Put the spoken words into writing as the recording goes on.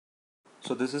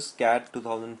So this is CAT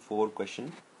 2004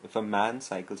 question. If a man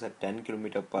cycles at 10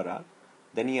 km per hour,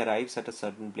 then he arrives at a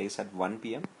certain place at 1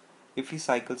 p.m. If he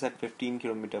cycles at 15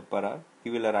 km per hour, he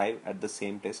will arrive at the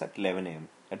same place at 11 a.m.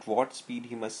 At what speed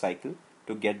he must cycle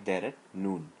to get there at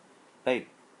noon? Right.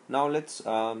 Now let's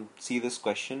see this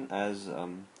question as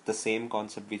the same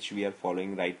concept which we are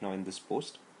following right now in this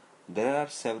post. There are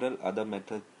several other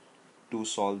methods to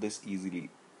solve this easily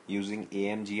using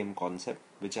AMGM concept,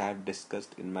 which I have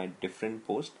discussed in my different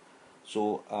post.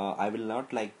 So I will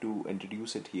not like to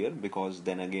introduce it here because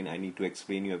then again I need to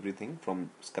explain you everything from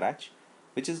scratch,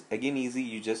 which is again easy.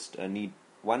 You just need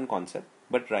one concept,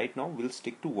 but right now we'll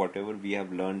stick to whatever we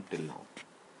have learned till now.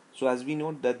 So as we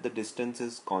know that the distance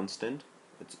is constant,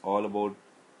 it's all about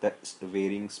the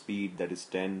varying speed, that is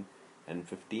 10 and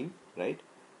 15, right?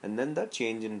 And then the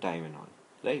change in time and all,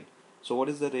 right? So what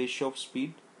is the ratio of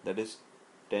speed? That is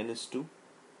 10 is to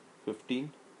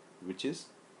 15, which is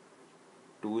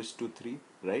 2 is to 3,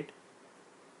 right?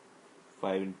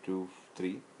 5 into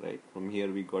 3, right? From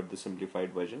here we got the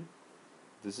simplified version.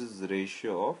 This is the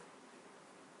ratio of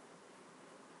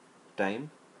time.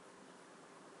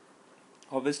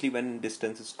 Obviously when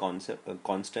distance is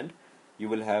constant, you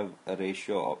will have a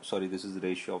ratio of, sorry, this is the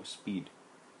ratio of speed,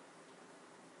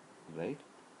 right?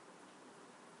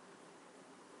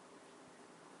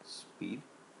 Speed.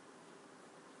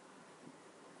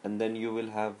 And then you will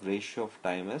have ratio of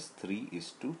time as 3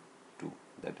 is to 2.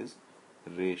 That is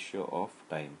ratio of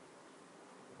time,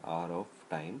 R of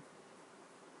time.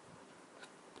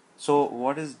 So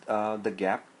what is the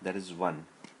gap? That is 1.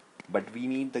 But we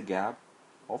need the gap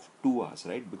of 2 hours,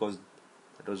 right? Because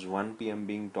it was 1 p.m.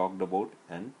 being talked about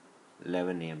and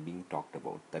 11 a.m. being talked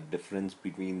about. That difference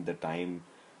between the time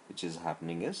which is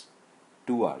happening is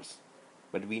 2 hours.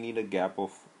 But we need a gap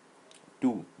of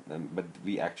 2. But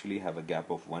we actually have a gap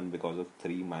of 1 because of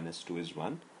 3 minus 2 is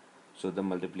 1. So the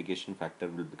multiplication factor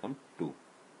will become 2.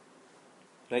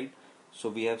 Right? So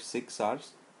we have 6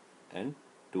 hours and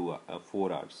 4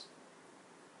 hours.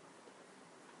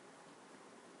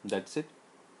 That's it.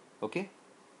 Okay.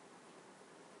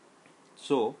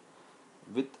 So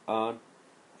with 10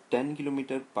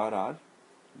 km per hour,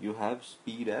 you have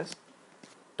speed as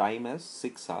time as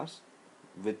 6 hours.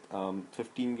 With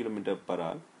 15 km per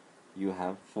hour, you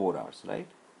have 4 hours, right?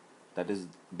 That is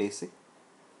basic.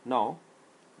 Now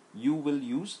you will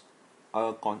use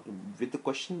with the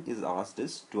question is asked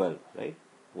is 12, right?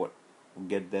 What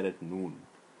get there at noon.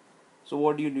 So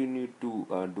what do you need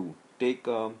to do? Take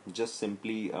just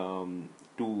simply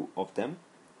 2 of them,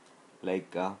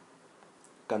 like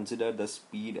consider the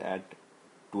speed at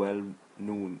 12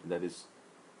 noon, that is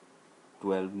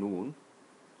 12 noon,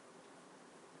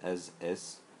 as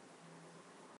S.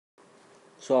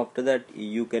 So after that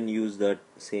you can use that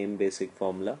same basic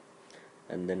formula,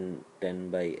 and then 10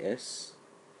 by S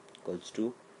equals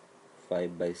to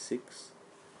 5 by 6.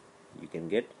 You can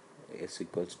get S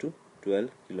equals to 12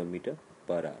 km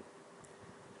per hour.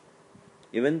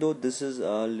 Even though this is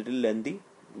a little lengthy,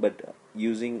 but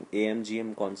using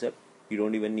AMGM concept, you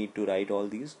don't even need to write all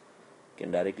these. You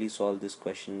can directly solve this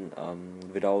question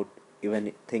without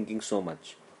even thinking so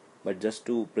much. But just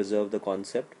to preserve the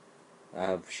concept, I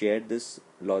have shared this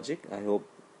logic. I hope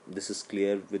this is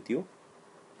clear with you.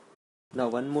 Now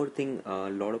one more thing, a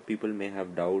lot of people may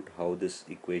have doubt how this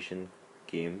equation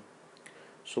came.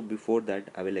 So before that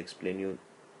I will explain you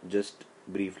just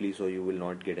briefly so you will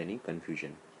not get any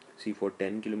confusion. See, for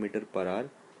 10 km per hour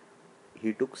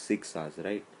he took 6 hours,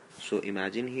 right? So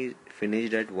imagine he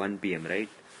finished at 1 p.m, right?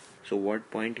 So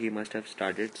what point he must have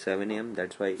started? 7 a.m.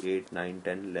 That's why 8, 9,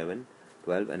 10, 11,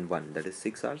 12 and 1, that is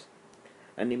 6 hours.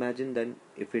 And imagine then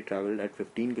if he traveled at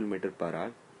 15 km per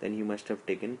hour, then he must have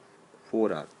taken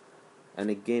 4 hours. And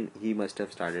again he must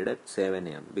have started at 7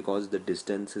 a.m. because the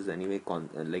distance is anyway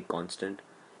constant.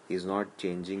 He's not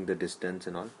changing the distance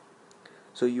and all.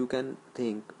 So you can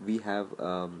think we have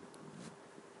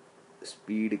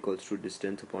speed equals to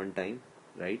distance upon time,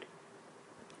 right?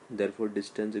 Therefore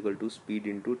distance equal to speed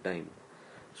into time.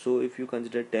 So if you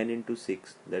consider 10 into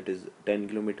 6, that is 10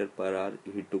 km per hour,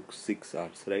 he took 6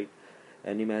 hours, right?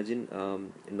 And imagine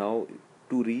now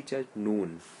to reach at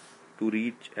noon,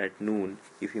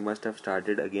 if he must have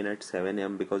started again at 7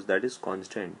 a.m. because that is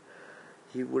constant,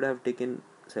 he would have taken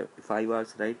 5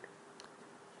 hours, right?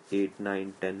 8,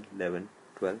 9, 10, 11,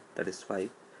 12, that is 5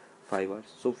 hours.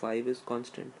 So 5 is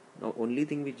constant. Now only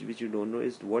thing which you don't know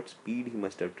is what speed he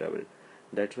must have traveled.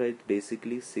 That's why it's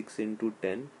basically 6 into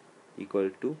 10 equal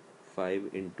to 5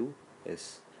 into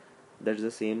S. That's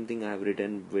the same thing I have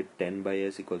written with 10 by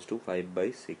S equals to 5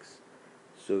 by 6.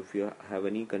 So if you have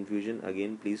any confusion,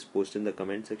 again please post in the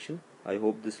comment section. I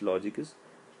hope this logic is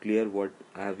clear what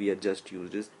I have here just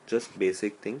used is just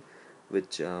basic thing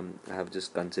which I have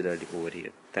just considered over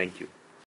here. Thank you.